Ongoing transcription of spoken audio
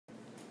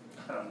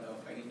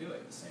do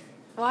it the same.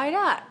 Why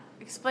not?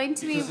 Explain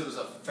to me. Because it was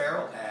a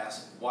feral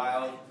ass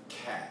wild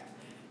cat,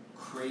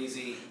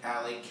 crazy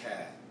alley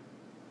cat.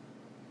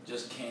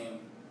 Just came,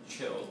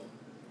 chilled,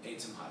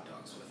 ate some hot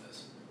dogs with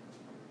us.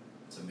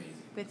 It's amazing.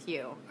 With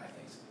you. I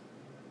think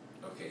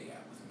so. Okay, yeah,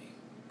 with me,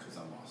 because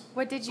I'm awesome.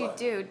 What did you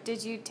do?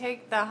 Did you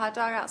take the hot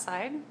dog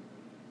outside?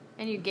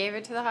 And you gave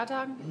it to the hot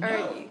dog? No,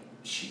 Or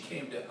she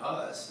came to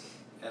us,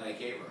 and I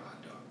gave her a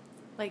hot dog.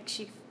 like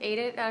she ate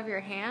it out of your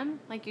hand?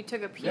 Like you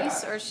took a piece?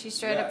 Yeah. Or she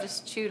straight up Yeah.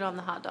 just chewed on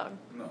the hot dog?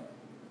 No,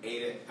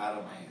 ate it out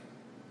of my hand.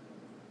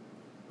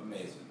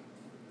 Amazing.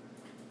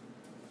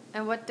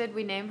 And what did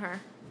we name her?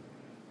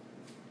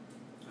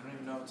 I don't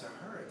even know it's a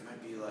her. It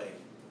might be like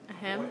A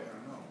him? boy, I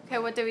don't know. Okay,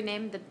 what did we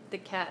name the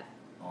cat?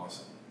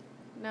 Awesome.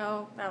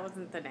 No, that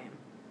wasn't the name.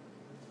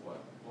 What?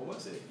 What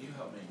was it? You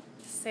help me.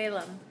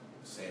 Salem.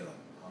 Salem.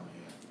 Oh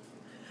yeah.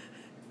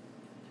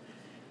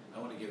 I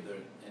want to give the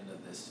end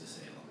of this to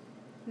Salem.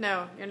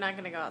 No, you're not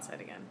going to go outside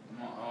again.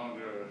 I want to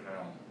give it to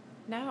Salem.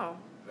 No.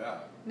 Yeah.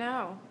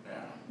 No.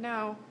 Yeah.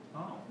 No.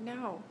 Oh.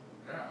 No.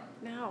 Yeah.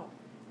 No.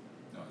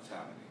 No, it's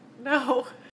happening. No.